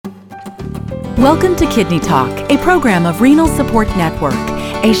Welcome to Kidney Talk, a program of Renal Support Network,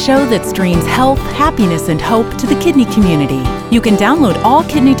 a show that streams health, happiness, and hope to the kidney community. You can download all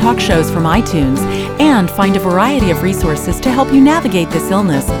Kidney Talk shows from iTunes and find a variety of resources to help you navigate this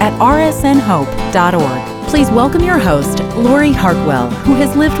illness at rsnhope.org. Please welcome your host, Lori Hartwell, who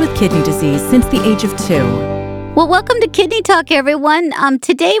has lived with kidney disease since the age of 2. Well, welcome to Kidney Talk, everyone.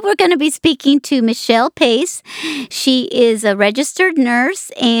 Today we're going to be speaking to Michelle Pace. She is a registered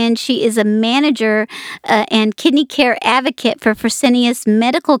nurse, and she is a manager and kidney care advocate for Fresenius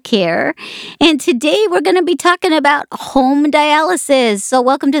Medical Care. And today we're going to be talking about home dialysis. So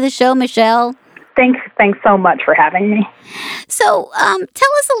welcome to the show, Michelle. Thanks so much for having me. So tell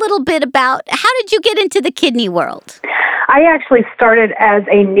us a little bit about how did you get into the kidney world? I actually started as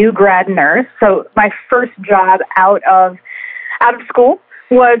a new grad nurse. So my first job out of school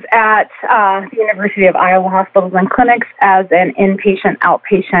was at the University of Iowa Hospitals and Clinics as an inpatient,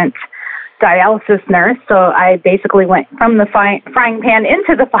 outpatient dialysis nurse. So I basically went from the frying pan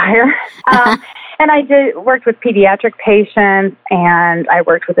into the fire. And I worked with pediatric patients, and I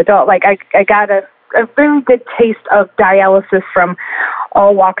worked with adult. I got a very good taste of dialysis from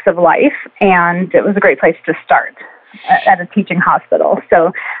all walks of life, and it was a great place to start at a teaching hospital.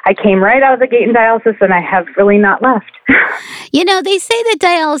 So I came right out of the gate in dialysis, and I have really not left. You know, they say that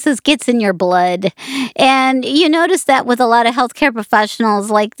dialysis gets in your blood, and you notice that with a lot of healthcare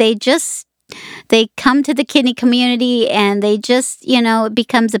professionals, they come to the kidney community and they just, it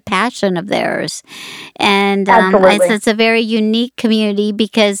becomes a passion of theirs. And it's a very unique community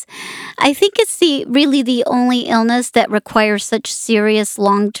because I think it's really the only illness that requires such serious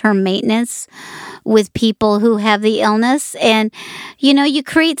long-term maintenance with people who have the illness. And, you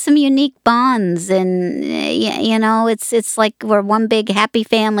create some unique bonds and, it's like we're one big happy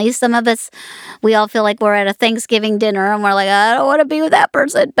family. Some of us, we all feel like we're at a Thanksgiving dinner and we're like, I don't want to be with that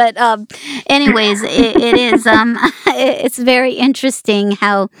person. But anyways, it is, it's very interesting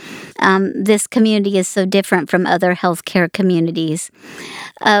how this community is so different from other healthcare communities.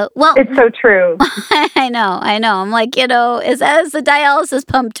 It's so true. I know. I'm like, as the dialysis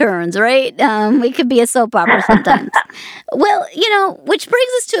pump turns, right? We could be a soap opera sometimes. Well, which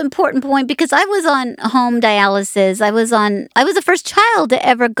brings us to an important point because I was on home dialysis. I was the first child to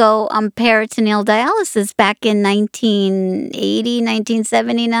ever go on peritoneal dialysis back in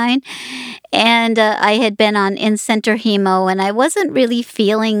 1979. And I had been on in-center hemo, and I wasn't really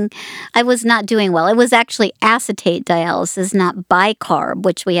I was not doing well. It was actually acetate dialysis, not bicarb,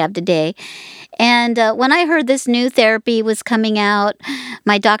 which we have today. And when I heard this new therapy was coming out,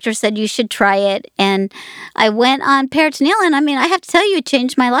 my doctor said, you should try it. And I went on peritoneal, and I have to tell you, it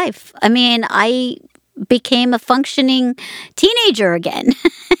changed my life. I became a functioning teenager again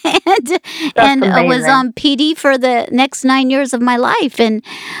and I was on PD for the next 9 years of my life. And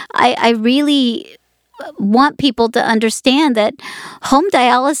I really want people to understand that home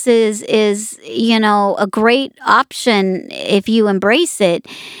dialysis is, a great option if you embrace it.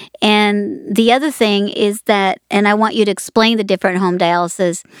 And the other thing is that, and I want you to explain the different home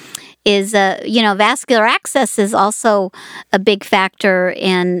dialysis, is, vascular access is also a big factor,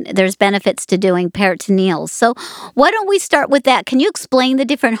 and there's benefits to doing peritoneal. So why don't we start with that? Can you explain the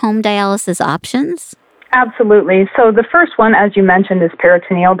different home dialysis options? Absolutely. So the first one, as you mentioned, is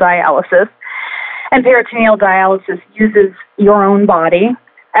peritoneal dialysis. And peritoneal dialysis uses your own body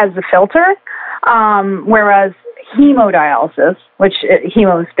as the filter, whereas hemodialysis, which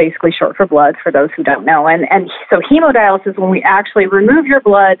hemo is basically short for blood, for those who don't know. And so hemodialysis, when we actually remove your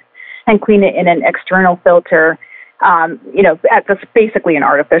blood and clean it in an external filter, that's basically an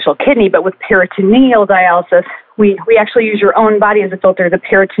artificial kidney. But with peritoneal dialysis, we actually use your own body as a filter. The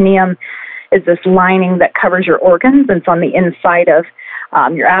peritoneum is this lining that covers your organs, and it's on the inside of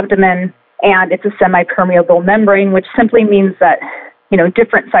your abdomen. And it's a semi-permeable membrane, which simply means that,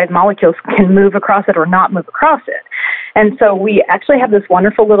 different size molecules can move across it or not move across it. And so we actually have this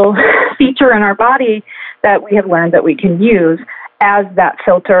wonderful little feature in our body that we have learned that we can use as that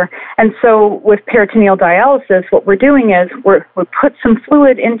filter. And so with peritoneal dialysis, what we're doing is we put some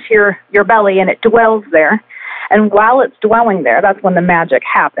fluid into your belly, and it dwells there. And while it's dwelling there, that's when the magic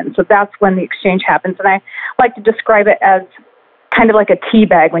happens. So that's when the exchange happens. And I like to describe it as kind of like a tea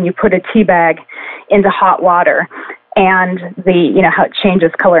bag, when you put a tea bag into hot water and how it changes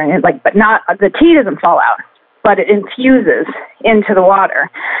color, and but not, the tea doesn't fall out, but it infuses into the water.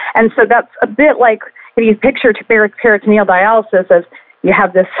 And so that's a bit like if you picture peritoneal dialysis as you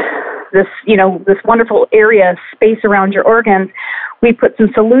have this wonderful area, space around your organs. We put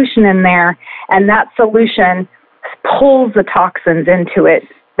some solution in there, and that solution pulls the toxins into it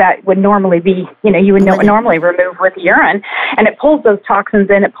that would normally be, you would normally remove with urine. And it pulls those toxins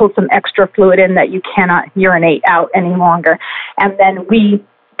in, it pulls some extra fluid in that you cannot urinate out any longer. And then we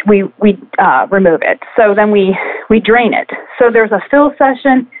remove it. So then we drain it. So there's a fill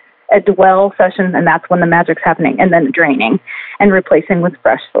session, a dwell session, and that's when the magic's happening, and then draining and replacing with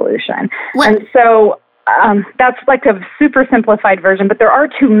fresh solution. What? And so that's like a super simplified version, but there are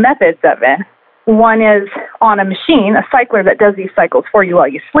two methods of it. One is on a machine, a cycler that does these cycles for you while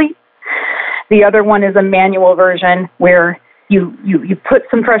you sleep. The other one is a manual version where you put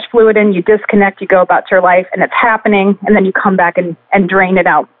some fresh fluid in, you disconnect, you go about your life, and it's happening, and then you come back and drain it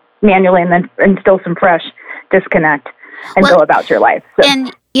out manually and then instill some fresh, disconnect, and go about your life. So.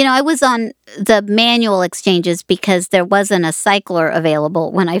 And, I was on the manual exchanges because there wasn't a cycler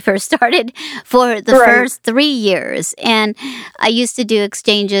available when I first started for the first 3 years. And I used to do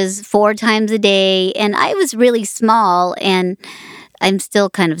exchanges 4 times a day, and I was really small, and I'm still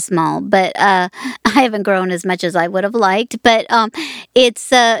kind of small, but I haven't grown as much as I would have liked. But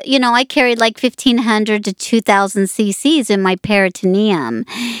it's, I carried like 1,500 to 2,000 cc's in my peritoneum.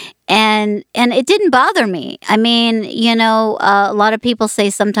 And it didn't bother me. I mean, a lot of people say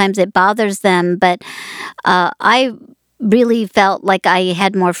sometimes it bothers them, but I really felt like I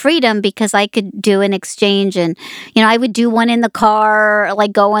had more freedom because I could do an exchange, and I would do one in the car,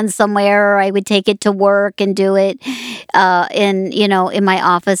 like going somewhere, or I would take it to work and do it in my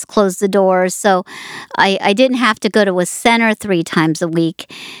office, close the doors. So I didn't have to go to a center 3 times a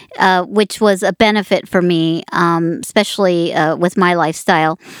week, which was a benefit for me, especially with my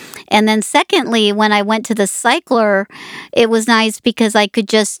lifestyle. And then secondly, when I went to the cycler, it was nice because I could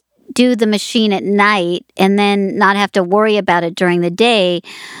just do the machine at night and then not have to worry about it during the day.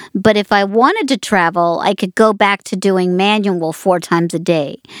 But if I wanted to travel, I could go back to doing manual 4 times a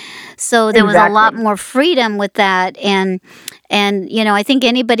day. So there was a lot more freedom with that. And I think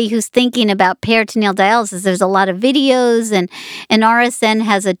anybody who's thinking about peritoneal dialysis, there's a lot of videos, and RSN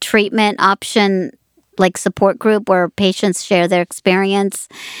has a treatment option like support group where patients share their experience.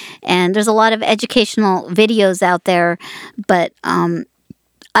 And there's a lot of educational videos out there, but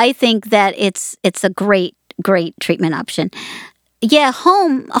I think that it's a great treatment option. Yeah,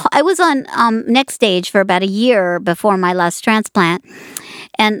 home. I was on Next Stage for about a year before my last transplant,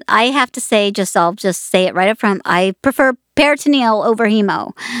 and I have to say, I'll just say it right up front, I prefer peritoneal over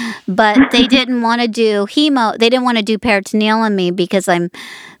hemo, but they didn't want to do hemo. They didn't want to do peritoneal on me because I'm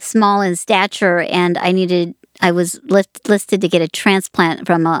small in stature, and I was listed to get a transplant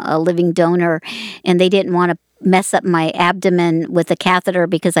from a living donor, and they didn't want to mess up my abdomen with a catheter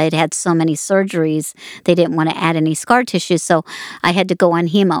because I had had so many surgeries. They didn't want to add any scar tissue, so I had to go on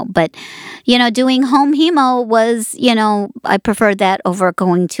hemo. But, doing home hemo was, I preferred that over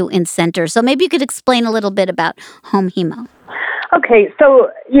going to in-center. So maybe you could explain a little bit about home hemo. Okay, so,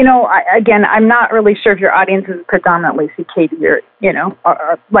 I'm not really sure if your audience is predominantly CKD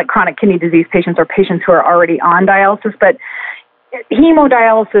or like chronic kidney disease patients or patients who are already on dialysis, but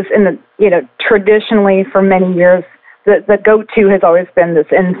hemodialysis traditionally for many years, the go-to has always been this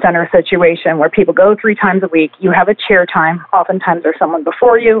in-center situation where people go 3 times a week. You have a chair time. Oftentimes there's someone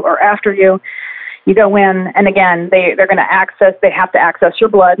before you or after you. You go in, and again, they have to access your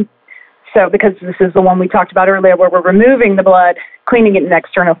blood. So because this is the one we talked about earlier where we're removing the blood, cleaning it in an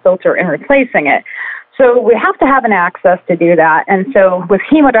external filter, and replacing it. So we have to have an access to do that. And so with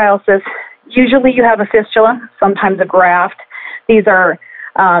hemodialysis, usually you have a fistula, sometimes a graft. These are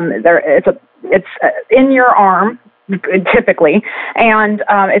it's in your arm typically, and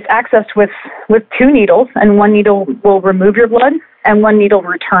it's accessed with 2 needles, and 1 needle will remove your blood, and 1 needle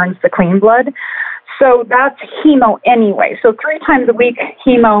returns the clean blood. So that's hemo anyway. So 3 times a week,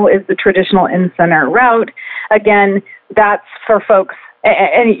 hemo is the traditional in-center route. Again, that's for folks,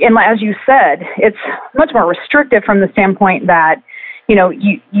 and as you said, it's much more restrictive from the standpoint that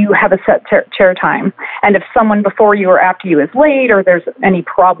you have a set chair time. And if someone before you or after you is late, or there's any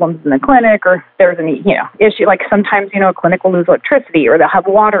problems in the clinic, or there's any, issue, like sometimes, a clinic will lose electricity or they'll have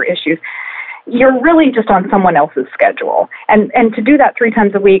water issues, you're really just on someone else's schedule. And to do that 3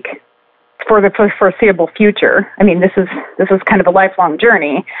 times a week for the foreseeable future, I mean, this is kind of a lifelong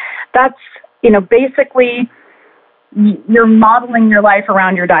journey. That's, basically you're modeling your life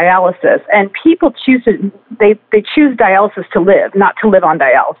around your dialysis, and people choose dialysis to live, not to live on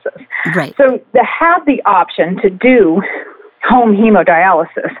dialysis. Right. So to have the option to do home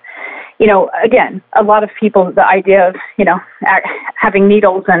hemodialysis, again, a lot of people, the idea of, having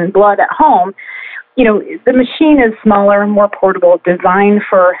needles and blood at home, the machine is smaller, more portable, designed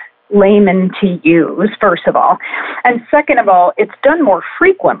for layman to use, first of all. And second of all, it's done more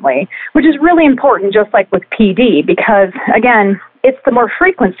frequently, which is really important, just like with PD, because, again, it's the more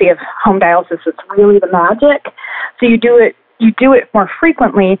frequency of home dialysis that's really the magic. So you do it more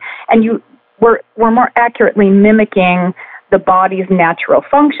frequently, and we're more accurately mimicking the body's natural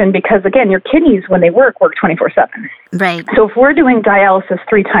function, because again, your kidneys, when they work 24/7. Right. So if we're doing dialysis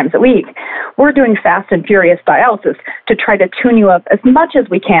 3 times a week, we're doing fast and furious dialysis to try to tune you up as much as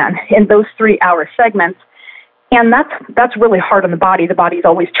we can in those 3-hour segments. And that's really hard on the body. The body's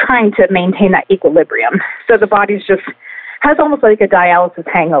always trying to maintain that equilibrium. So the body's just has almost like a dialysis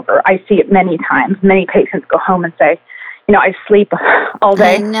hangover. I see it many times. Many patients go home and say, I sleep all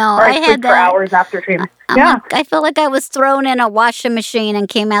day. I know. Or I had sleep that for hours after treatment. I felt like I was thrown in a washing machine and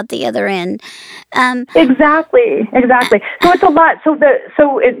came out the other end. Exactly. So it's a lot.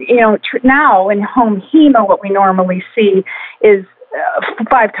 Now in home hemo, what we normally see is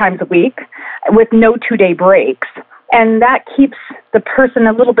 5 times a week with no 2-day breaks. And that keeps the person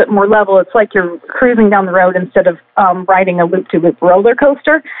a little bit more level. It's like you're cruising down the road instead of riding a loop-to-loop roller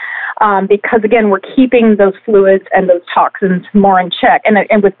coaster. Because, again, we're keeping those fluids and those toxins more in check.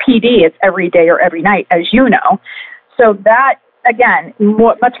 And with PD, it's every day or every night, as you know. So that, again,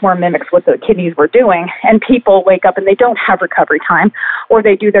 much more mimics what the kidneys were doing. And people wake up and they don't have recovery time, or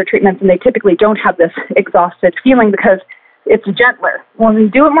they do their treatments and they typically don't have this exhausted feeling because it's gentler. When we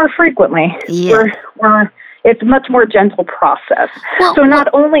do it more frequently, it's a much more gentle process. So not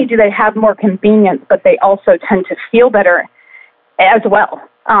only do they have more convenience, but they also tend to feel better as well,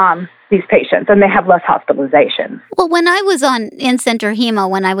 these patients, and they have less hospitalizations. Well, when I was on in-center hemo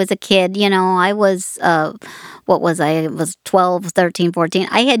when I was a kid, I was, I was 12, 13, 14.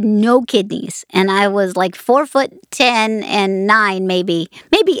 I had no kidneys, and I was like 4'10" and 9, maybe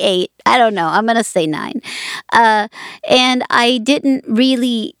 8. I don't know. I'm going to say 9. And I didn't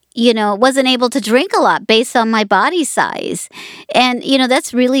really wasn't able to drink a lot based on my body size. And,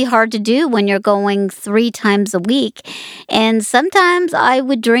 that's really hard to do when you're going 3 times a week. And sometimes I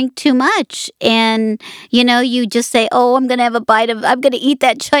would drink too much. And, you just say, I'm going to have I'm going to eat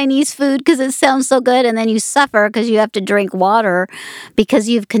that Chinese food because it sounds so good. And then you suffer because you have to drink water because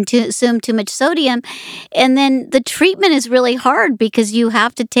you've consumed too much sodium. And then the treatment is really hard because you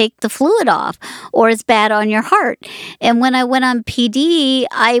have to take the fluid off or it's bad on your heart. And when I went on PD,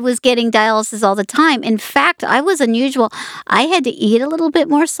 I was getting dialysis all the time. In fact, I was unusual. I had to eat a little bit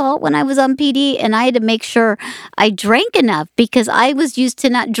more salt when I was on PD, and I had to make sure I drank enough because I was used to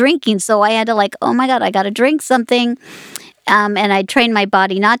not drinking. So I had to oh my God, I got to drink something. And I trained my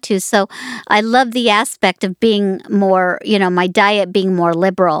body not to. So I love the aspect of being more, my diet being more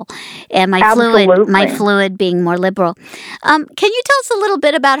liberal and my fluid being more liberal. Can you tell us a little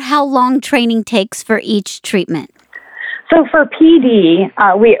bit about how long training takes for each treatment? So for PD,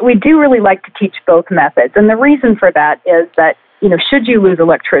 we do really like to teach both methods. And the reason for that is that, should you lose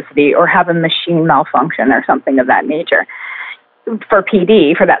electricity or have a machine malfunction or something of that nature, for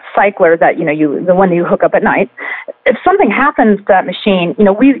PD, for that cycler that, the one you hook up at night, if something happens to that machine,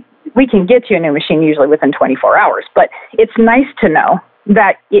 we can get you a new machine usually within 24 hours. But it's nice to know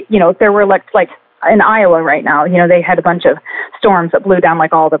that, if there were like in Iowa right now, they had a bunch of storms that blew down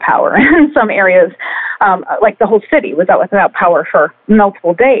all the power in some areas. The whole city was without power for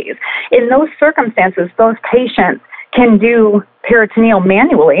multiple days. In those circumstances, those patients can do peritoneal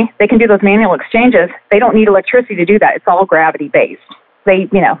manually. They can do those manual exchanges. They don't need electricity to do that. It's all gravity-based.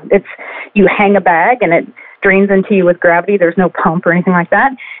 You hang a bag and it drains into you with gravity. There's no pump or anything like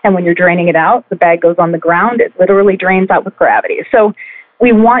that. And when you're draining it out, the bag goes on the ground. It literally drains out with gravity. So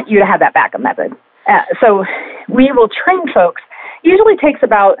we want you to have that backup method. So we will train folks. Usually takes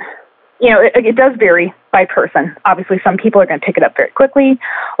about, it does vary by person. Obviously, some people are going to pick it up very quickly,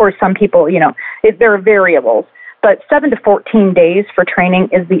 or some people, there are variables. But 7 to 14 days for training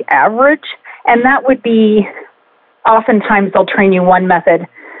is the average. And that would be, oftentimes they'll train you one method,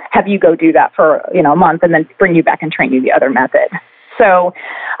 have you go do that for, a month, and then bring you back and train you the other method. So,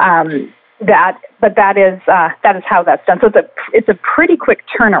 that is how that's done. So it's a pretty quick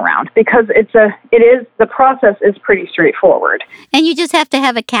turnaround because the process is pretty straightforward. And you just have to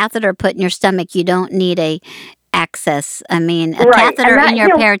have a catheter put in your stomach. You don't need a catheter in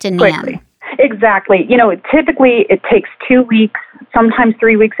your peritoneum. Quickly. Exactly. Typically it takes 2 weeks, sometimes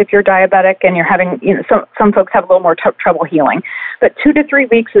 3 weeks if you're diabetic and you're having, some folks have a little more trouble healing. But 2 to 3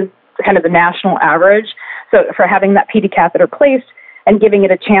 weeks is kind of the national average. So for having that PD catheter placed and giving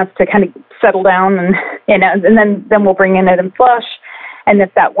it a chance to kind of settle down and then we'll bring in it and flush. And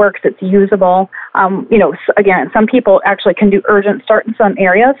if that works, it's usable. Again, some people actually can do urgent start in some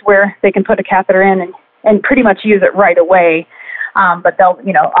areas where they can put a catheter in and pretty much use it right away. But they'll,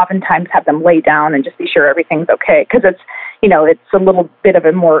 oftentimes have them lay down and just be sure everything's okay. Because it's a little bit of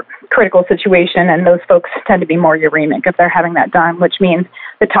a more critical situation, and those folks tend to be more uremic if they're having that done, which means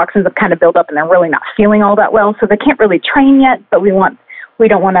the toxins have kind of built up and they're really not feeling all that well, so they can't really train yet, but we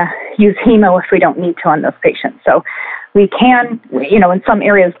don't want to use hemo if we don't need to on those patients. So we can, in some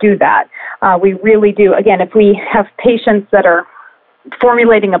areas do that. We really do. Again, if we have patients that are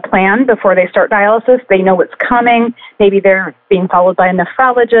formulating a plan before they start dialysis, they know what's coming. Maybe they're being followed by a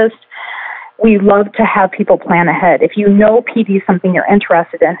nephrologist. We love to have people plan ahead. If you know PD is something you're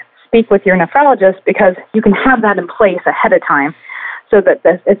interested in, speak with your nephrologist, because you can have that in place ahead of time so that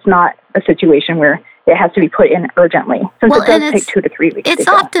it's not a situation where it has to be put in urgently, since it does take 2 to 3 weeks. It's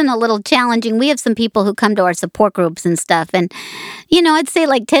often a little challenging. We have some people who come to our support groups and stuff, and, I'd say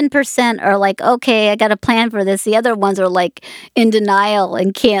like 10% are like, okay, I got a plan for this. The other ones are like in denial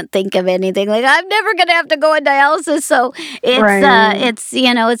and can't think of anything. Like, I'm never going to have to go on dialysis. So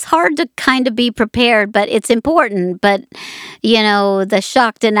it's hard to kind of be prepared, but it's important. But, the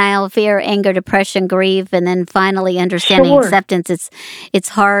shock, denial, fear, anger, depression, grief, and then finally understanding acceptance, it's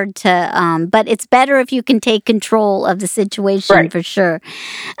hard to, but it's better if you can take control of the situation, for sure.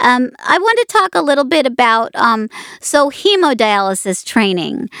 I want to talk a little bit about, so hemodialysis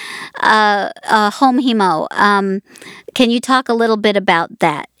training, home hemo. Can you talk a little bit about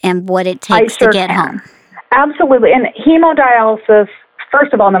that and what it takes to get home? Absolutely. And hemodialysis,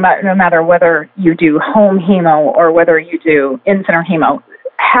 first of all, no matter whether you do home hemo or whether you do in-center hemo,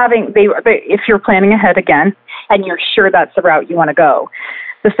 if you're planning ahead again and you're sure that's the route you want to go,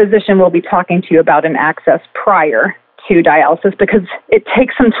 the physician will be talking to you about an access prior to dialysis, because it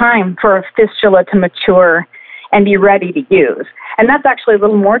takes some time for a fistula to mature and be ready to use. And that's actually a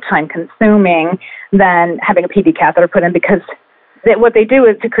little more time consuming than having a PD catheter put in, because what they do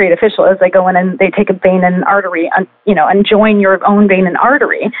is to create a fistula is they go in and they take a vein and an artery, and join your own vein and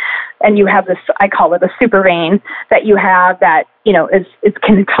artery. And you have this, I call it a super vein that you have that,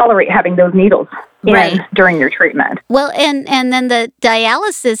 can tolerate having those needles in during your treatment. Well, and then the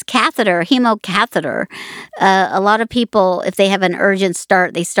dialysis catheter, hemo catheter, a lot of people, if they have an urgent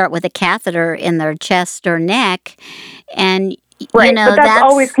start, they start with a catheter in their chest or neck. And, but that's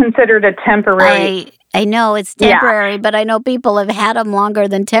always considered a temporary. I know it's temporary, but I know people have had them longer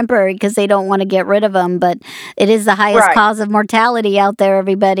than temporary because they don't want to get rid of them. But it is the highest cause of mortality out there,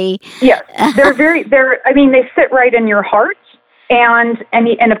 everybody. Yes, they sit right in your heart. And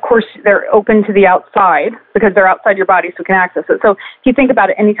of course, they're open to the outside because they're outside your body, so you can access it. So if you think about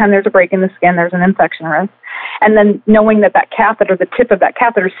it, anytime there's a break in the skin, there's an infection risk. And then knowing that catheter, the tip of that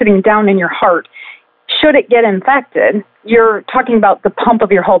catheter is sitting down in your heart, should it get infected, you're talking about the pump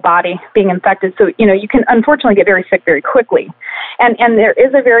of your whole body being infected. So, you can unfortunately get very sick very quickly. And there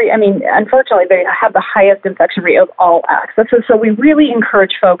is unfortunately, they have the highest infection rate of all accesses. So we really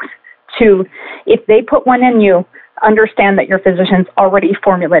encourage folks to, if they put one in you, understand that your physician's already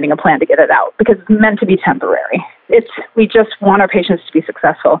formulating a plan to get it out, because it's meant to be temporary. We just want our patients to be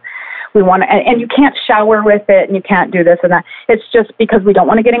successful. We want to, and you can't shower with it, and you can't do this and that. It's just because we don't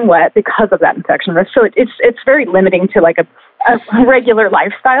want to getting wet because of that infection risk. So it's very limiting to like a regular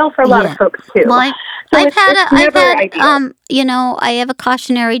lifestyle for a lot of folks too. Well, I have a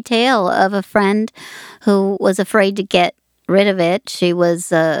cautionary tale of a friend who was afraid to get rid of it. She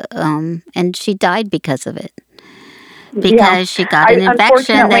was, and she died because of it. Because she got an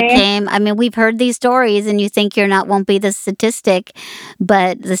infection that came. We've heard these stories, and you think won't be the statistic,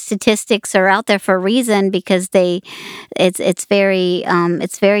 but the statistics are out there for a reason, because it's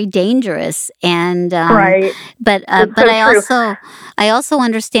very dangerous. And but I also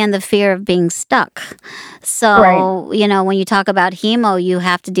understand the fear of being stuck. So when you talk about hemo, you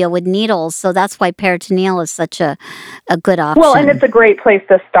have to deal with needles. So that's why peritoneal is such a good option. Well, and it's a great place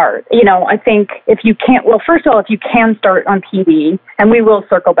to start. I think if you can't, if you can start on PD, and we will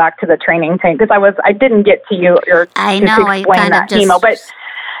circle back to the training thing, because I didn't get to you or to explain that hemo, but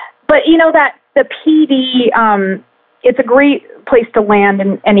that the PD, it's a great place to land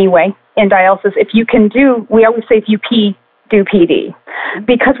in anyway in dialysis. If you can we always say if you pee, do PD,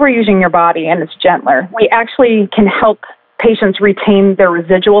 because we're using your body and it's gentler. We actually can help patients retain their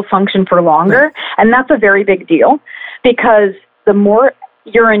residual function for longer, and that's a very big deal, because the more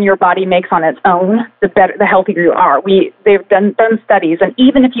urine your body makes on its own, the better, the healthier you are. They've done studies, and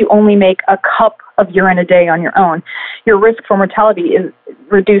even if you only make a cup of urine a day on your own, your risk for mortality is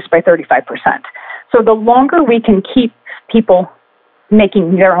reduced by 35%. So the longer we can keep people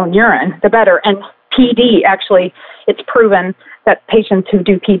making their own urine, the better. And PD, actually, it's proven that patients who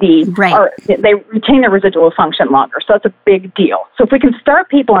do PD, they retain their residual function longer. So that's a big deal. So if we can start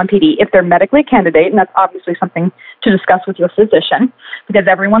people on PD, if they're medically candidate, and that's obviously something to discuss with your physician, because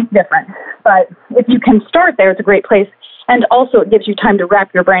everyone's different. But if you can start there, it's a great place. And also it gives you time to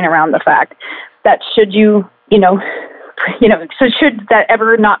wrap your brain around the fact that should you, so should that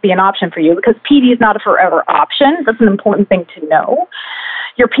ever not be an option for you? Because PD is not a forever option. That's an important thing to know.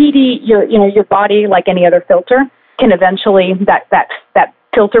 Your PD, your body, like any other filter, can eventually, that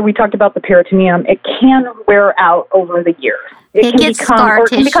filter we talked about, the peritoneum, it can wear out over the years. It gets scar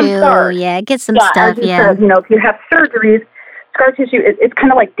tissue. Yeah, it gets some stuff. Yeah. Said, if you have surgeries, scar tissue, it's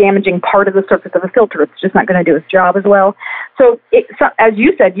kind of like damaging part of the surface of a filter. It's just not going to do its job as well. So, as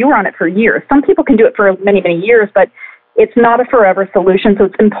you said, you were on it for years. Some people can do it for many, many years, but it's not a forever solution. So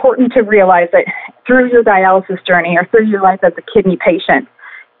it's important to realize that through your dialysis journey or through your life as a kidney patient,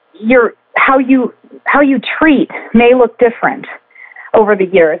 how you treat may look different over the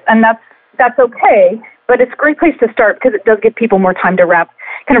years, and that's okay. But it's a great place to start because it does give people more time to wrap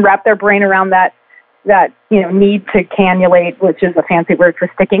their brain around that need to cannulate, which is a fancy word for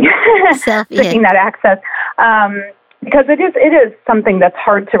sticking that access. Because it is something that's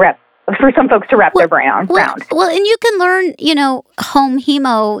hard to wrap for some folks to wrap their brain around. Well, and you can learn, home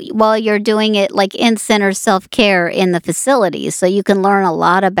hemo while you're doing it like in-center self-care in the facilities. So you can learn a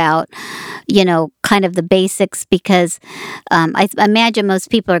lot about, kind of the basics because I imagine most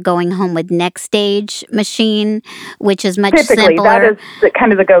people are going home with NxStage machine, which is much simpler. That is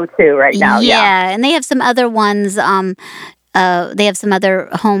kind of the go-to right now. Yeah, and they have some other ones. They have some other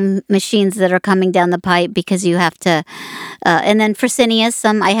home machines that are coming down the pipe because you have to, and then Fresenius,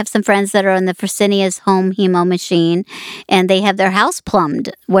 I have some friends that are on the Fresenius home hemo machine, and they have their house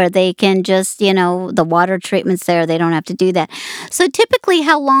plumbed where they can just, the water treatment's there, they don't have to do that. So typically,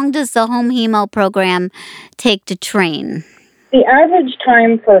 how long does the home hemo program take to train? The average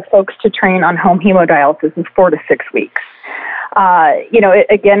time for folks to train on home hemodialysis is 4 to 6 weeks.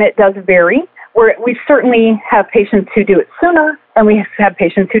 It does vary. We certainly have patients who do it sooner, and we have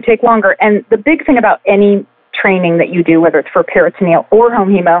patients who take longer. And the big thing about any training that you do, whether it's for peritoneal or home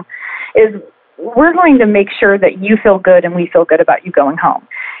hemo, is we're going to make sure that you feel good and we feel good about you going home.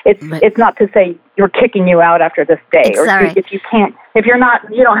 It's not to say you're kicking you out after this day, or if you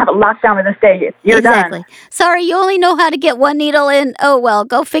don't have a lockdown of this day, you're done. Sorry, you only know how to get one needle in. Oh well,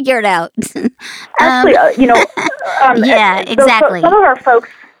 go figure it out. Actually, yeah, exactly. So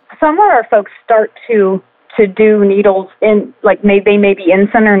some of our folks start to do needles in, like they may be in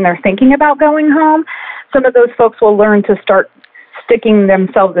center and they're thinking about going home. Some of those folks will learn to start sticking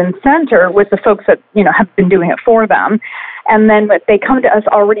themselves in center with the folks that, have been doing it for them. And then they come to us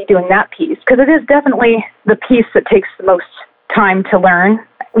already doing that piece, because it is definitely the piece that takes the most time to learn.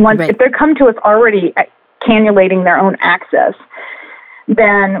 If they come to us already cannulating their own access,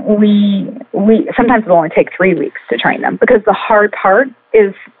 then we sometimes it'll only take 3 weeks to train them, because the hard part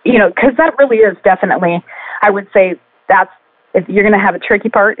is, because that really is definitely, I would say if you're going to have a tricky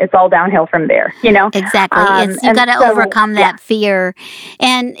part, it's all downhill from there, Exactly. You've got to overcome that fear.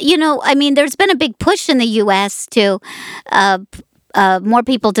 And, there's been a big push in the U.S. to more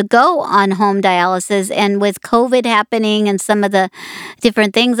people to go on home dialysis, and with COVID happening and some of the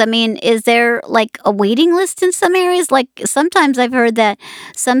different things, is there like a waiting list in some areas? Like sometimes I've heard that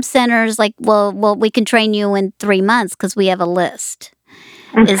some centers well, we can train you in 3 months because we have a list.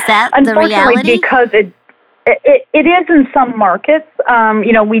 Is that the reality? Because it is in some markets.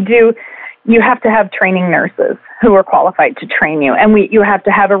 You have to have training nurses who are qualified to train you, and you have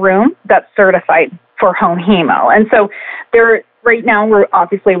to have a room that's certified for home hemo. And so right now, we're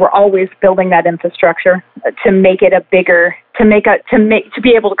always building that infrastructure to make it to be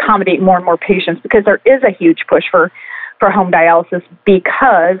able to accommodate more and more patients, because there is a huge push for home dialysis,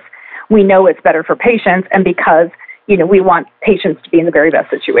 because we know it's better for patients, and because we want patients to be in the very best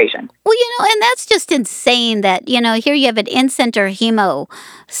situation. Well, and that's just insane that, here you have an in-center hemo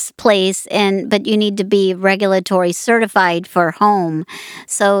place, but you need to be regulatory certified for home.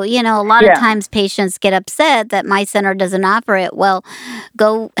 So, a lot of times patients get upset that my center doesn't offer it. Well,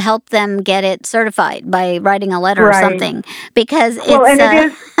 go help them get it certified by writing a letter or something, because it's... Well, and it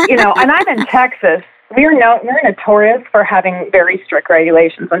is, and I'm in Texas. We're notorious for having very strict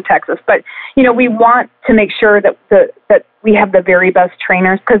regulations in Texas, but we want to make sure that we have the very best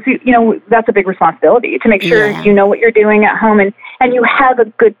trainers, because that's a big responsibility to make sure you know what you're doing at home, and you have a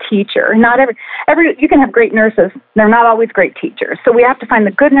good teacher. Not every you can have great nurses; they're not always great teachers. So we have to find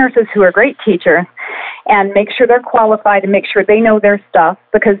the good nurses who are great teachers, and make sure they're qualified and make sure they know their stuff,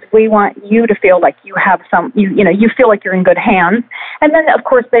 because we want you to feel like you have you feel like you're in good hands. And then of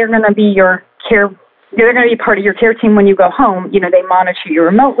course they're going to be your care. They're going to be part of your care team when you go home. They monitor you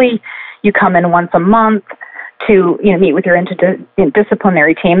remotely. You come in once a month to meet with your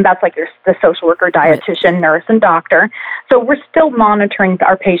interdisciplinary team. That's like the social worker, dietitian, nurse, and doctor. So we're still monitoring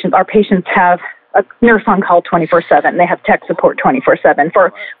our patients. Our patients have a nurse on call 24/7. They have tech support 24/7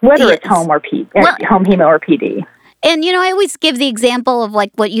 for whether it's home or home hemo or PD. And, I always give the example of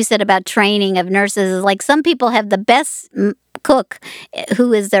like what you said about training of nurses. Is like some people have the best cook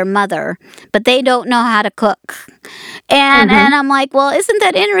who is their mother, but they don't know how to cook. And I'm like, well, isn't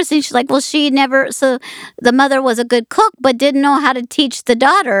that interesting? She's like, well, so the mother was a good cook, but didn't know how to teach the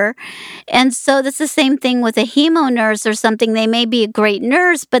daughter. And so that's the same thing with a hemo nurse or something. They may be a great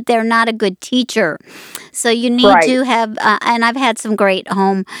nurse, but they're not a good teacher. So you need to have, and I've had some great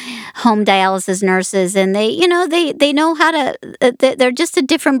home dialysis nurses, and they know how to, they're just a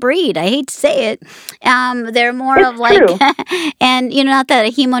different breed. I hate to say it. They're more of like, and not that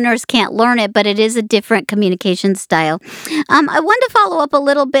a hemo nurse can't learn it, but it is a different communication style. I want to follow up a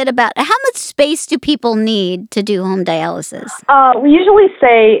little bit about how much space do people need to do home dialysis? We usually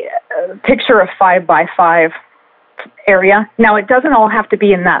say picture a 5x5 area. Now, it doesn't all have to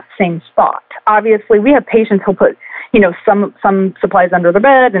be in that same spot. Obviously, we have patients who put, some supplies under the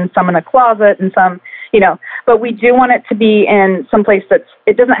bed and some in a closet and some, but we do want it to be in some place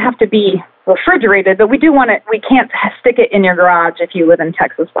it doesn't have to be refrigerated, but we can't stick it in your garage if you live in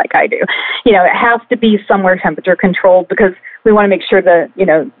Texas like I do. It has to be somewhere temperature controlled because we want to make sure that,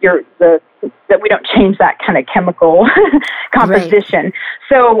 that we don't change that kind of chemical composition. Right.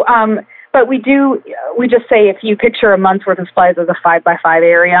 So, but we just say if you picture a month's worth of supplies as a 5x5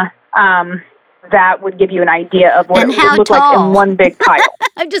 area, that would give you an idea of what it would look like in one big pile.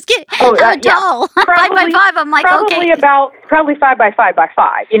 I'm just kidding. How tall? 5x5. I'm like, probably okay. Probably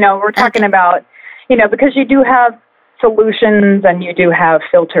 5x5x5. We're talking about, because you do have solutions and you do have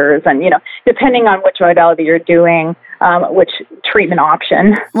filters and, depending on which modality you're doing, which treatment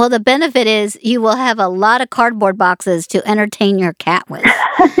option. Well, the benefit is you will have a lot of cardboard boxes to entertain your cat with.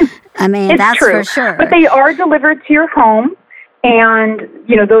 I mean, that's true. For sure. But they are delivered to your home. And,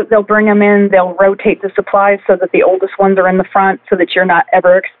 they'll bring them in, they'll rotate the supplies so that the oldest ones are in the front so that you're not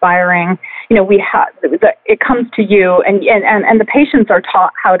ever expiring. It comes to you and the patients are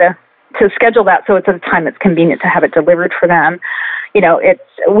taught how to schedule that so it's at a time that's convenient to have it delivered for them.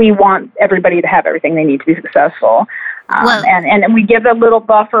 We want everybody to have everything they need to be successful. And we give a little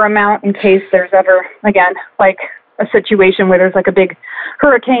buffer amount in case there's ever, again, like a situation where there's like a big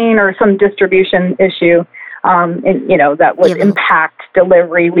hurricane or some distribution issue. That would impact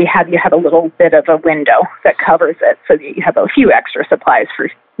delivery. You have a little bit of a window that covers it so that you have a few extra supplies for,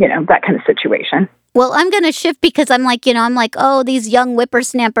 that kind of situation. Well, I'm going to shift because I'm like, oh, these young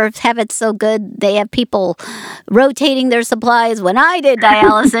whippersnappers have it so good. They have people rotating their supplies. When I did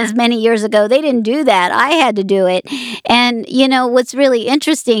dialysis many years ago, they didn't do that. I had to do it. And, what's really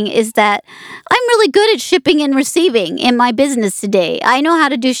interesting is that I'm really good at shipping and receiving in my business today. I know how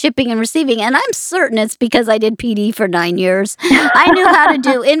to do shipping and receiving, and I'm certain it's because I did PD for 9 years. I knew how to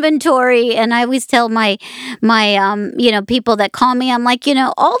do inventory, and I always tell my people that call me, I'm like,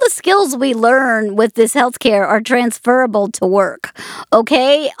 all the skills we learn with this healthcare are transferable to work.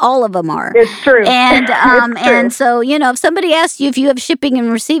 Okay? All of them are. It's true. And and so, if somebody asks you if you have shipping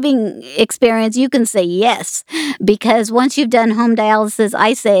and receiving experience, you can say yes. Because once you've done home dialysis,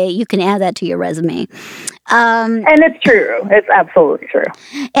 I say you can add that to your resume. And it's true. It's absolutely true.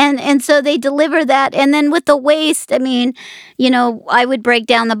 And so they deliver that. And then with the waste, I mean, I would break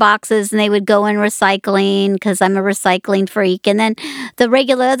down the boxes and they would go in recycling because I'm a recycling freak. And then the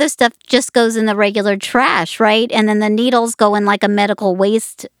regular other stuff just goes in the regular trash, right? And then the needles go in like a medical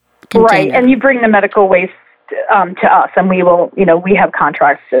waste container. Right. And you bring the medical waste to us and we will, we have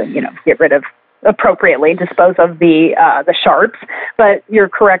contracts to, get rid of appropriately dispose of the sharps, but you're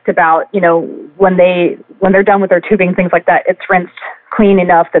correct about when they're done with their tubing, things like that, it's rinsed clean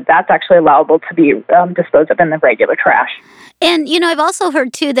enough that that's actually allowable to be disposed of in the regular trash. And I've also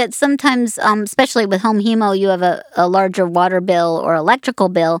heard too that sometimes, especially with home hemo, you have a larger water bill or electrical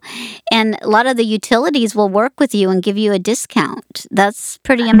bill, and a lot of the utilities will work with you and give you a discount. That's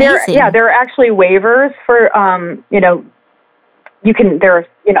pretty amazing. There are actually waivers for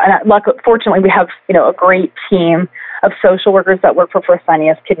fortunately we have, a great team of social workers that work for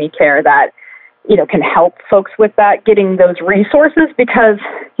Fresenius Kidney Care that, can help folks with that, getting those resources because,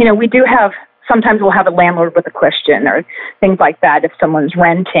 we do have, sometimes we'll have a landlord with a question or things like that if someone's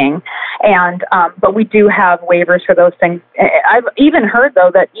renting. And, but we do have waivers for those things. I've even heard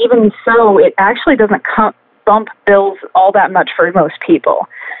though that even so, it actually doesn't bump bills all that much for most people,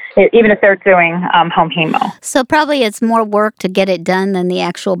 even if they're doing home hemo. So probably it's more work to get it done than the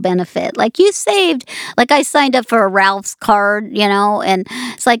actual benefit. Like you saved, like I signed up for a Ralph's card, and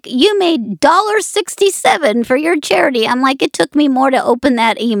it's like you made $1.67 for your charity. I'm like, it took me more to open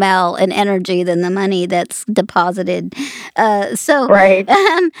that email and energy than the money that's deposited. Right.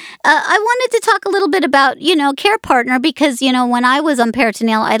 I wanted to talk a little bit about, Care Partner, because, when I was on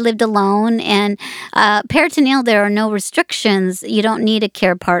peritoneal, I lived alone, and peritoneal, there are no restrictions. You don't need a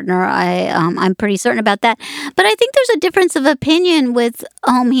care partner. I'm pretty certain about that. But I think there's a difference of opinion with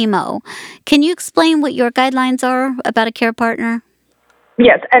home hemo. Can you explain what your guidelines are about a care partner?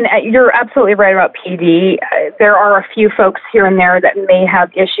 Yes, and you're absolutely right about PD. There are a few folks here and there that may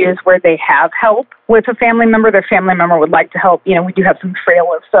have issues where they have help with a family member. Their family member would like to help. We do have some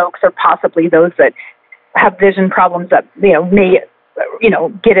frailer folks, or possibly those that have vision problems that, may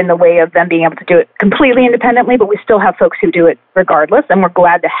get in the way of them being able to do it completely independently, but we still have folks who do it regardless, and we're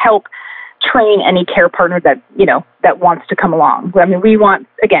glad to help train any care partner that, that wants to come along. I mean, we want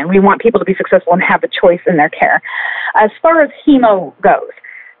people to be successful and have a choice in their care. As far as hemo goes,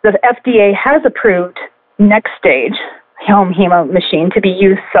 the FDA has approved Next Stage home hemo machine to be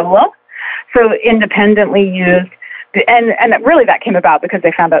used solo, so independently used. And really that came about because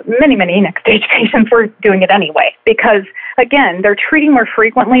they found out many next stage patients were doing it anyway, because again, they're treating more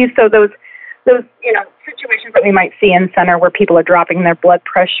frequently. So those situations that we might see in center where people are dropping their blood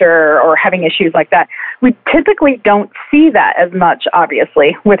pressure or having issues like that, we typically don't see that as much,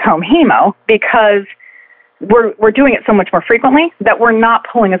 obviously, with home hemo, because we're doing it so much more frequently that we're not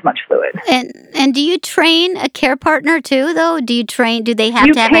pulling as much fluid. And do you train a care partner too, though? Do they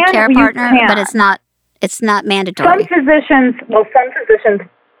have to have a care partner? But it's not mandatory. Some physicians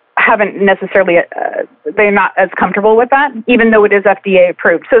haven't necessarily, they're not as comfortable with that, even though it is FDA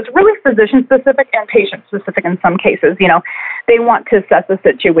approved. So it's really physician specific and patient specific in some cases. They want to assess the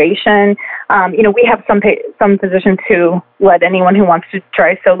situation. We have some physicians who let anyone who wants to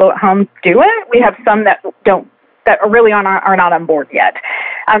try solo at home do it. We have some that are really are not on board yet.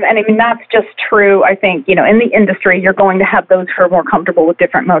 And I mean, that's just true. I think, in the industry, you're going to have those who are more comfortable with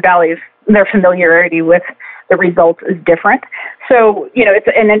different modalities. Their familiarity with the results is different. So,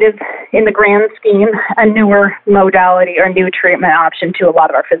 it is, in the grand scheme, a newer modality or new treatment option to a lot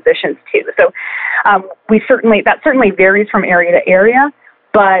of our physicians too. So that certainly varies from area to area,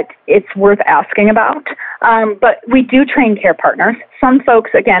 but it's worth asking about. But we do train care partners. Some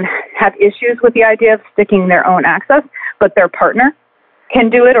folks, again, have issues with the idea of sticking their own access, but their partner can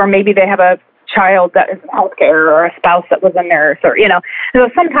do it, or maybe they have a child that is in healthcare or a spouse that was a nurse, or, so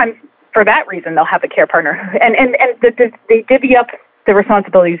sometimes for that reason they'll have a care partner, and they divvy up the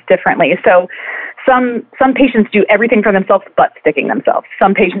responsibilities differently. So some patients do everything for themselves but sticking themselves.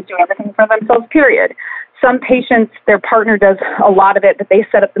 Some patients do everything for themselves, period. Some patients, their partner does a lot of it, but they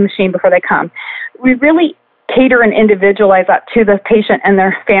set up the machine before they come. We really cater and individualize that to the patient and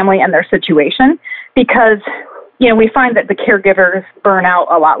their family and their situation, because we find that the caregivers burn out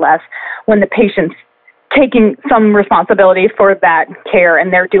a lot less when the patient's taking some responsibility for that care,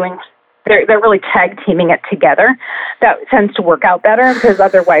 and they're really tag teaming it together. That tends to work out better, because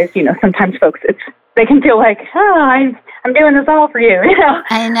otherwise, sometimes folks, they can feel like, I'm doing this all for you,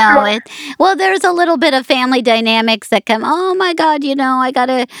 I know it. Well, there's a little bit of family dynamics that come, oh my God, I got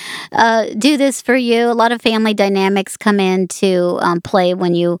to do this for you. A lot of family dynamics come into play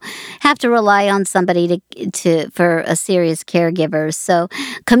when you have to rely on somebody for a serious caregiver. So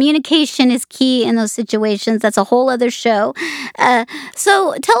communication is key in those situations. That's a whole other show.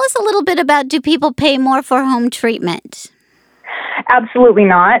 So tell us a little bit about, do people pay more for home treatment? Absolutely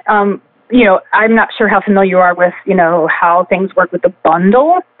not. I'm not sure how familiar you are with, how things work with the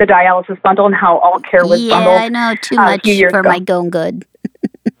bundle, the dialysis bundle, and how all care was bundled. Yeah, I know too much for my own good.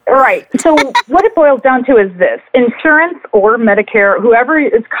 Right. So what it boils down to is this: insurance or Medicare, whoever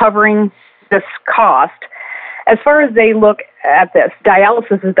is covering this cost, as far as they look at this,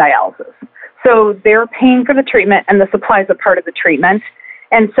 dialysis is dialysis. So they're paying for the treatment, and the supplies are part of the treatment.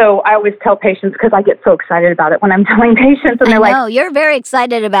 And so I always tell patients, because I get so excited about it when I'm telling patients, and they're like, "No, you're very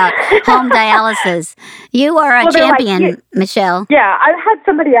excited about home dialysis. You are a champion, Michelle." Yeah, I've had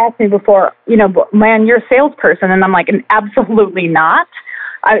somebody ask me before, man, you're a salesperson, and I'm like, absolutely not.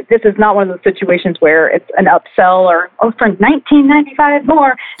 This is not one of those situations where it's an upsell or for $19.95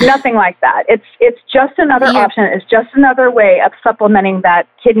 more. Nothing like that. It's just another option. It's just another way of supplementing that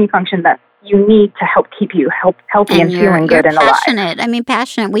kidney function that you need to help keep you healthy and feeling good and alive.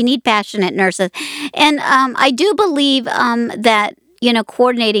 Passionate. We need passionate nurses. And I do believe that,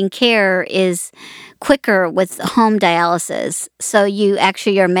 coordinating care is quicker with home dialysis. So your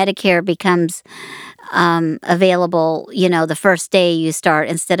Medicare becomes available, the first day you start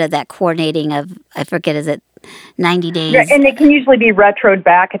instead of that coordinating of, I forget, is it 90 days? Yeah, and it can usually be retroed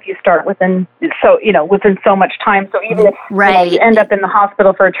back if you start within so much time. So even if you end up in the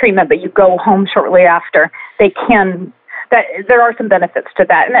hospital for a treatment, but you go home shortly after, there are some benefits to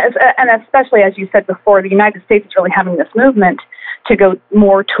that. And especially, as you said before, the United States is really having this movement to go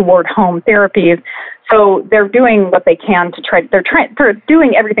more toward home therapies. So they're doing what they can they're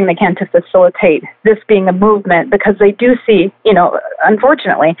doing everything they can to facilitate this being a movement, because they do see,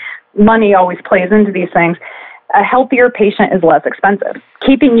 unfortunately, money always plays into these things. A healthier patient is less expensive.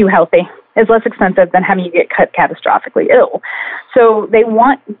 Keeping you healthy is less expensive than having you get catastrophically ill. So they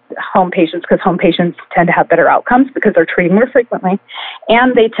want home patients, because home patients tend to have better outcomes because they're treating more frequently,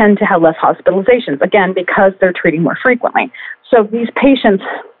 and they tend to have less hospitalizations, again, because they're treating more frequently. So these patients,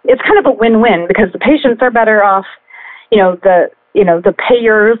 it's kind of a win-win, because the patients are better off, the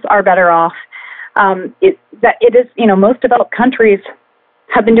payers are better off. Most developed countries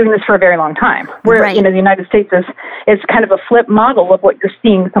have been doing this for a very long time. Where the United States is kind of a flip model of what you're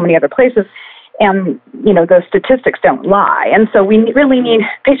seeing in so many other places, and the statistics don't lie. And so we really need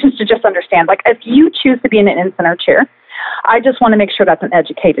patients to just understand, like, if you choose to be in an in-center chair, I just want to make sure that's an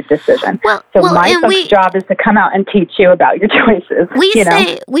educated decision. My folks' job is to come out and teach you about your choices.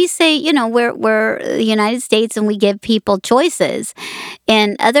 We say, we're the United States and we give people choices.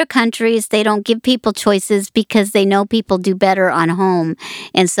 In other countries, they don't give people choices because they know people do better on home.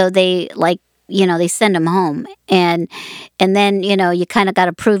 And so they they send them home. And then, you kind of got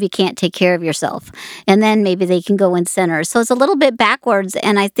to prove you can't take care of yourself. And then maybe they can go in center. So it's a little bit backwards.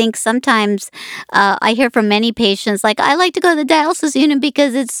 And I think sometimes I hear from many patients, like, I like to go to the dialysis unit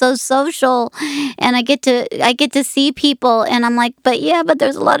because it's so social and I get to see people. And I'm like, but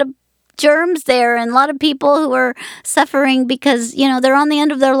there's a lot of germs there and a lot of people who are suffering because, they're on the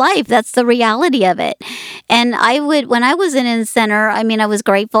end of their life. That's the reality of it. And when I was in center, I was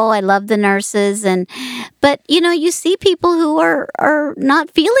grateful. I loved the nurses. But you see people who are not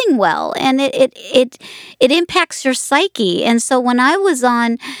feeling well, and it impacts your psyche. And so when I was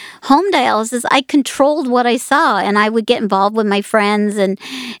on home dialysis, I controlled what I saw, and I would get involved with my friends and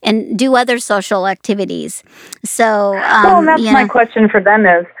do other social activities. So, that's my question for them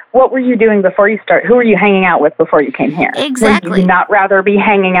is, what were you doing before you started? Who were you hanging out with before you came here? Exactly. Would you not rather be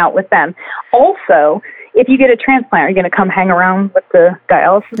hanging out with them? Also, if you get a transplant, are you going to come hang around with the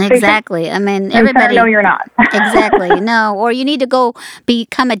dialysis patient? Exactly. Everybody... No, you're not. Exactly. No. Or you need to go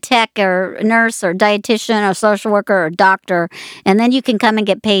become a tech or a nurse or dietitian or social worker or doctor, and then you can come and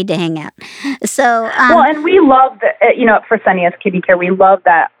get paid to hang out. So... and we love that, for Fresenius Kidney Care, we love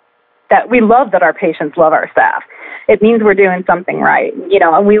that our patients love our staff. It means we're doing something right,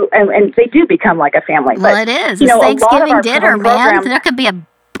 and they do become like a family. Well, it is. It's Thanksgiving dinner, man. There could be a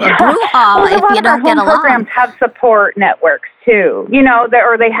brouhaha if you don't get along. Programs have support networks too,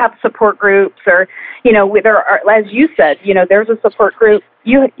 or they have support groups, or there are, as you said, there's a support group.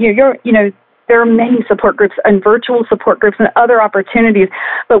 There are many support groups and virtual support groups and other opportunities,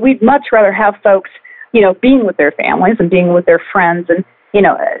 but we'd much rather have folks, being with their families and being with their friends and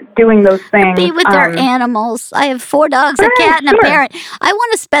doing those things. Be with their animals. I have 4 dogs, a cat, and a parrot. I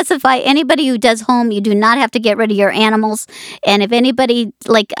want to specify, anybody who does home, you do not have to get rid of your animals. And if anybody,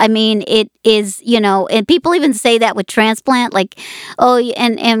 it is, and people even say that with transplant,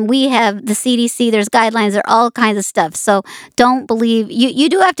 and we have the CDC, there's guidelines, there are all kinds of stuff. So don't believe, you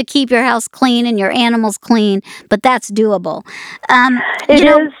do have to keep your house clean and your animals clean, but that's doable. It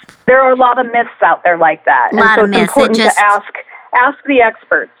is. There are a lot of myths out there like that. A lot of myths. It's important to ask the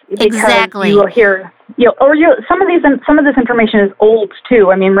experts, because exactly. You will hear, some of this information is old too.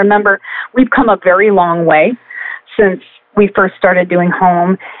 Remember, we've come a very long way since we first started doing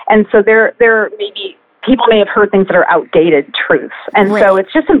home, and so there maybe people may have heard things that are outdated truths, and so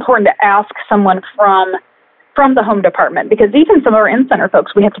it's just important to ask someone from the home department, because even some of our in-center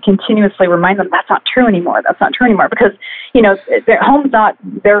folks, we have to continuously remind them that's not true anymore. That's not true anymore, because their home's not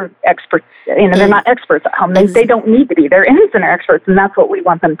their experts. They're not experts at home. They don't need to be. They're in-center experts, and that's what we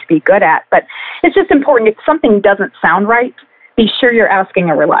want them to be good at. But it's just important, if something doesn't sound right, be sure you're asking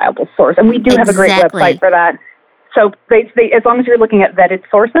a reliable source, and we do have a great website for that. So they as long as you're looking at vetted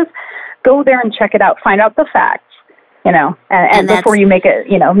sources, go there and check it out. Find out the facts. And before you make a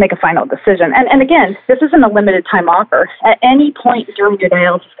final decision. And again, this isn't a limited time offer. At any point during your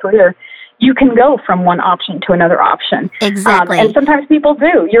dialysis career, you can go from one option to another option. Exactly. And sometimes people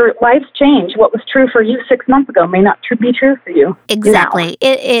do. Your life's change. What was true for you 6 months ago may not be true for you. Exactly.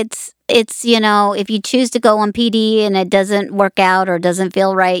 Now. it's, if you choose to go on PD and it doesn't work out or doesn't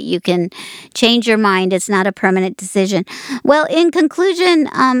feel right, you can change your mind. It's not a permanent decision. Well, in conclusion,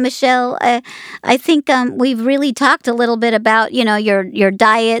 Michelle, I think we've really talked a little bit about, your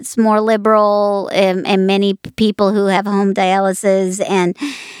diet's more liberal and many people who have home dialysis and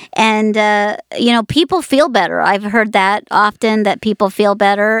people feel better. I've heard that often, that people feel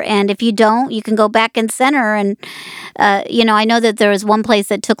better. And if you don't, you can go back in center. And, I know that there was one place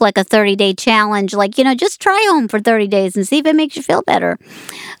that took like a 30-day challenge, just try home for 30 days and see if it makes you feel better.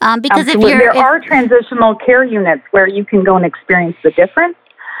 Because Absolutely. There are transitional care units where you can go and experience the difference.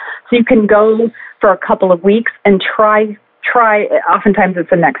 So you can go for a couple of weeks and try, oftentimes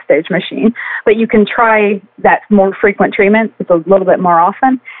it's a next stage machine, but you can try that more frequent treatment. It's a little bit more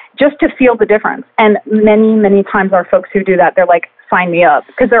often, just to feel the difference. And many, many times our folks who do that, they're like, sign me up.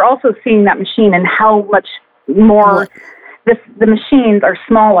 Because they're also seeing that machine and how much more the machines are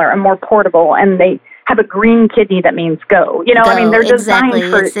smaller and more portable, and they have a green kidney that means go. They're designed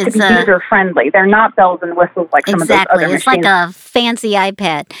to be user-friendly. They're not bells and whistles like some of those other machines. It's like a fancy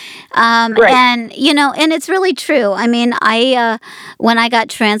iPad. Right. And, and it's really true. I mean, when I got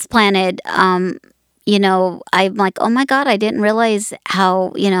transplanted, I'm like, oh my God, I didn't realize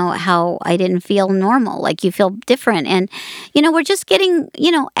how I didn't feel normal. Like, you feel different. And, we're just getting,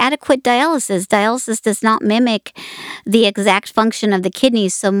 adequate dialysis. Dialysis does not mimic the exact function of the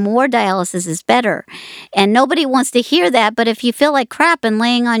kidneys. So more dialysis is better. And nobody wants to hear that. But if you feel like crap and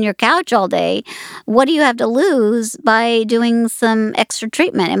laying on your couch all day, what do you have to lose by doing some extra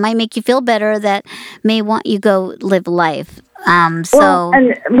treatment? It might make you feel better. That may want you go live life. And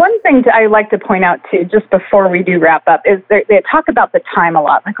one thing I like to point out too, just before we do wrap up, is they talk about the time a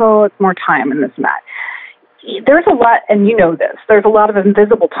lot. Like, oh, it's more time and this and that. There's a lot, and you know this, there's a lot of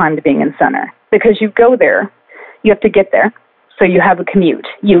invisible time to being in center, because you go there, you have to get there. So you have a commute.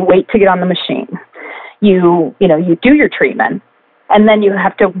 You wait to get on the machine. You do your treatment, and then you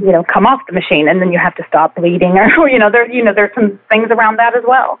have to, come off the machine, and then you have to stop bleeding, or, there's some things around that as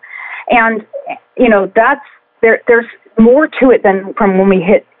well. And, there's more to it than from when we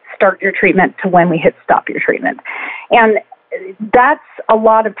hit start your treatment to when we hit stop your treatment. And that's a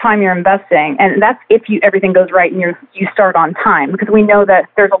lot of time you're investing. And that's if everything goes right and you start on time, because we know that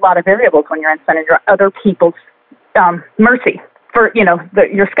there's a lot of variables when you're in center. You're at other people's mercy for,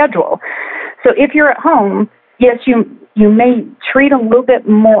 your schedule. So if you're at home, yes, you may treat a little bit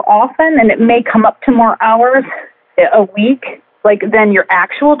more often, and it may come up to more hours a week, than your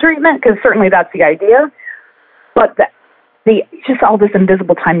actual treatment, because certainly that's the idea. But just all this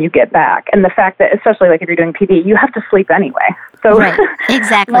invisible time you get back, and the fact that, especially if you're doing PD, you have to sleep anyway. So right.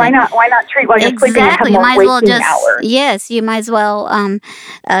 Exactly. why not treat while you're sleeping and have more waking hours? Yes, you might as well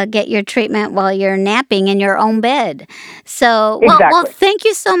get your treatment while you're napping in your own bed. So, well, thank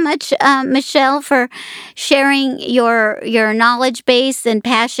you so much, Michelle, for sharing your knowledge base and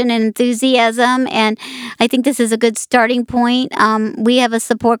passion and enthusiasm. And I think this is a good starting point. We have a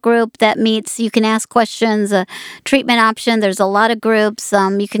support group that meets. You can ask questions, a treatment option. There's a lot of groups.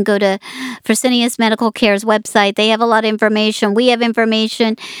 You can go to Fresenius Medical Care's website. They have a lot of information. We have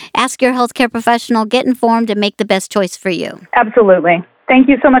information. Ask your healthcare professional, get informed, and make the best choice for you. Absolutely. Thank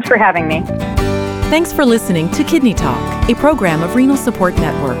you so much for having me. Thanks for listening to Kidney Talk, a program of Renal Support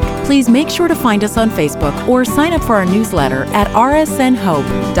Network. Please make sure to find us on Facebook or sign up for our newsletter at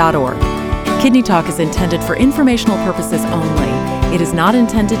rsnhope.org. Kidney Talk is intended for informational purposes only. It is not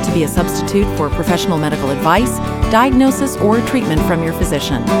intended to be a substitute for professional medical advice, diagnosis, or treatment from your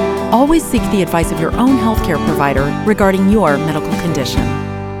physician. Always seek the advice of your own healthcare provider regarding your medical condition.